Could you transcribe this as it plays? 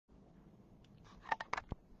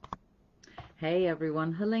Hey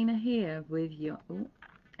everyone, Helena here with your. Oh,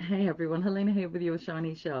 hey everyone, Helena here with your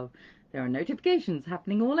shiny shove. There are notifications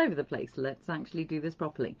happening all over the place. Let's actually do this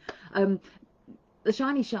properly. Um, the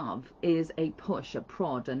shiny shove is a push, a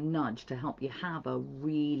prod, a nudge to help you have a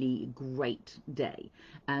really great day.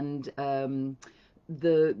 And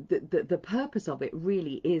the purpose of it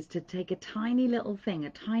really is to take a tiny little thing,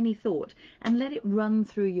 a tiny thought, and let it run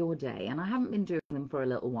through your day. And I haven't been doing them for a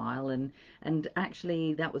little while, and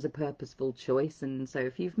actually that was a purposeful choice. And so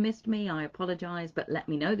if you've missed me, I apologize, but let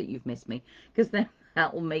me know that you've missed me, because then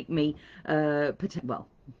that will make me well,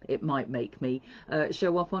 it might make me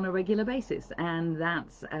show up on a regular basis, and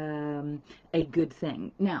that's a good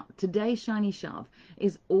thing. Now, today's shiny shove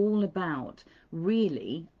is all about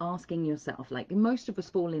really asking yourself, like most of us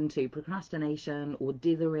fall into procrastination or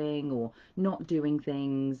dithering or not doing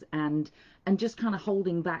things, and just kind of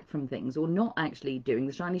holding back from things, or not actually doing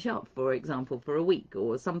the shiny shove, for example, for a week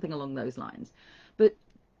or something along those lines. But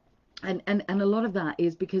and a lot of that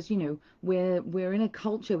is because, we're in a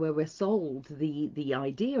culture where we're sold the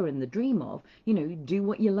idea and the dream of, do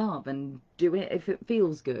what you love and do it if it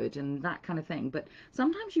feels good and that kind of thing. But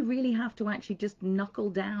sometimes you really have to actually just knuckle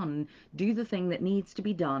down and do the thing that needs to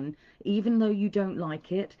be done, even though you don't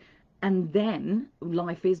like it, and then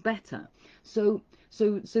life is better. So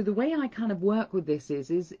the way I kind of work with this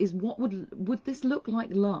is what would this look like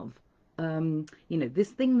love?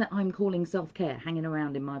 This thing that I'm calling self-care, hanging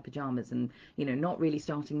around in my pajamas and, not really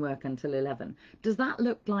starting work until 11. Does that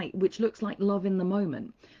look like, which looks like love in the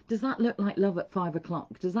moment? Does that look like love at 5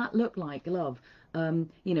 o'clock? Does that look like love,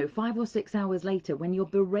 5 or 6 hours later, when you're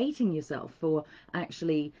berating yourself for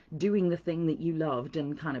actually doing the thing that you loved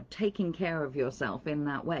and kind of taking care of yourself in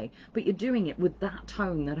that way, but you're doing it with that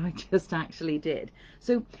tone that I just actually did?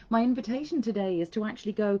 So my invitation today is to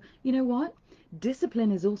actually go, you know what?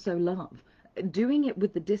 Discipline is also love. Doing it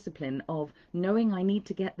with the discipline of knowing I need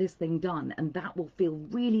to get this thing done, and that will feel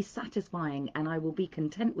really satisfying, and I will be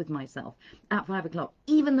content with myself at 5 o'clock,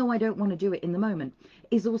 even though I don't want to do it in the moment,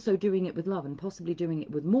 is also doing it with love, and possibly doing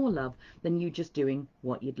it with more love than you just doing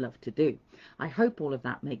what you'd love to do. I hope all of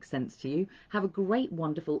that makes sense to you. Have a great,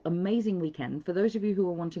 wonderful, amazing weekend. For those of you who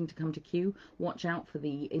are wanting to come to Q, watch out for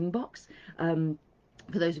the inbox.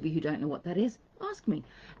 For those of you who don't know what that is, ask me.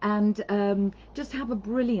 And just have a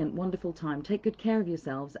brilliant, wonderful time. Take good care of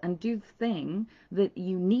yourselves and do the thing that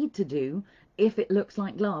you need to do if it looks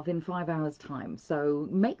like love in 5 hours' time. So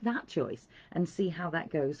make that choice and see how that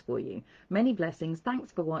goes for you. Many blessings.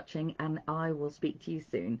 Thanks for watching, and I will speak to you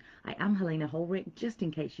soon. I am Helena Holrick, just in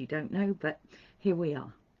case you don't know, but here we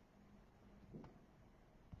are.